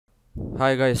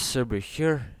Hi guys, Serbi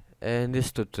here, and in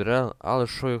this tutorial I'll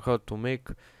show you how to make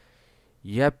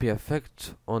Yappy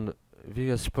Effect on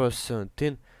Vegas Pro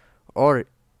 17 or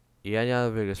any other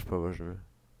Vegas Pro version.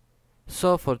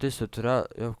 So for this tutorial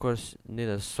you of course need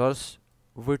a source,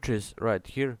 which is right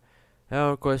here, and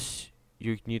of course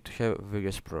you need to have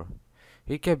Vegas Pro.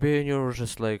 It can be in your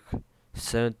versions like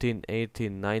 17,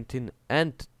 18, 19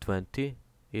 and 20,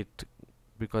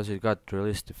 because it got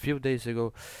released a few days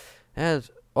ago, and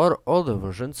or older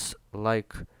versions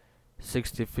like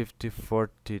 60, 50,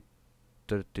 40,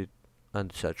 30 and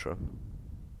etc.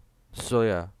 So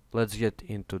yeah, let's get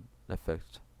into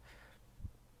effect.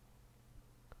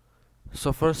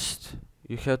 So first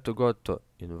you have to go to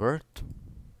invert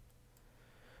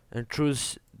and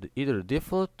choose either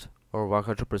default or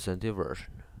 100%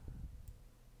 inversion.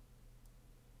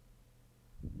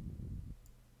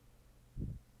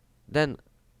 Then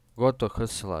go to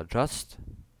hustle adjust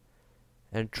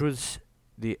and choose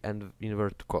the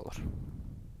invert color.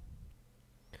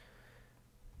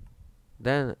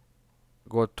 Then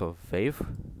go to wave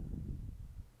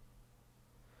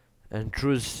and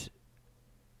choose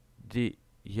the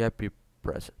Yappy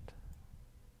present.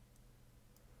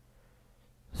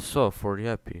 So for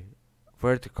Yappy,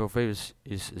 vertical waves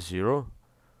is 0,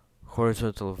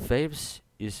 horizontal waves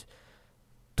is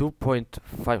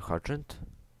 2.500,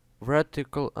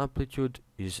 vertical amplitude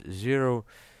is 0,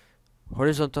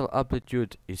 horizontal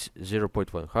amplitude is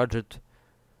 0.100,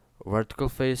 vertical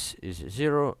phase is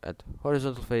 0 and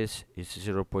horizontal phase is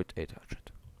 0.800.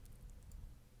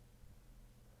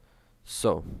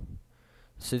 So,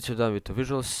 since you're done with the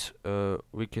visuals,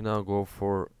 we can now go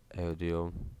for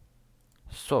audio.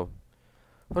 So,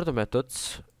 for the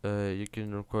methods, you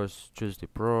can of course choose the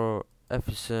Pro,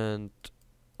 Efficient,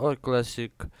 or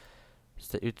Classic.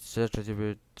 It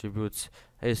attributes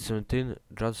A17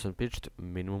 Johnson pitched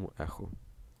minimum echo.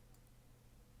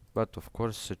 But of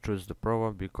course choose the Pro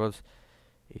one because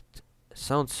it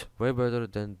sounds way better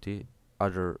than the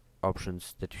other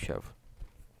options that you have.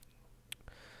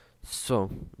 So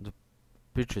the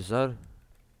pitches are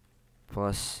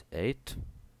 +8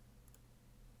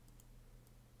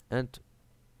 and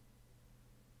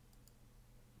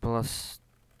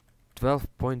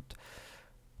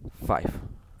 +12.5.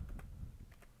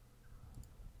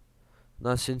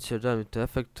 Now since you're done with the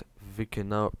effect, we can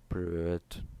now preview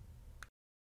it.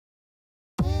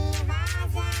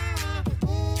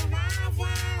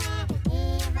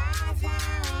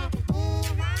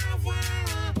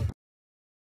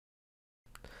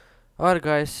 Alright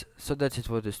guys, so that's it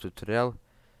for this tutorial.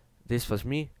 This was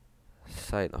me,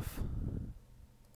 sign off.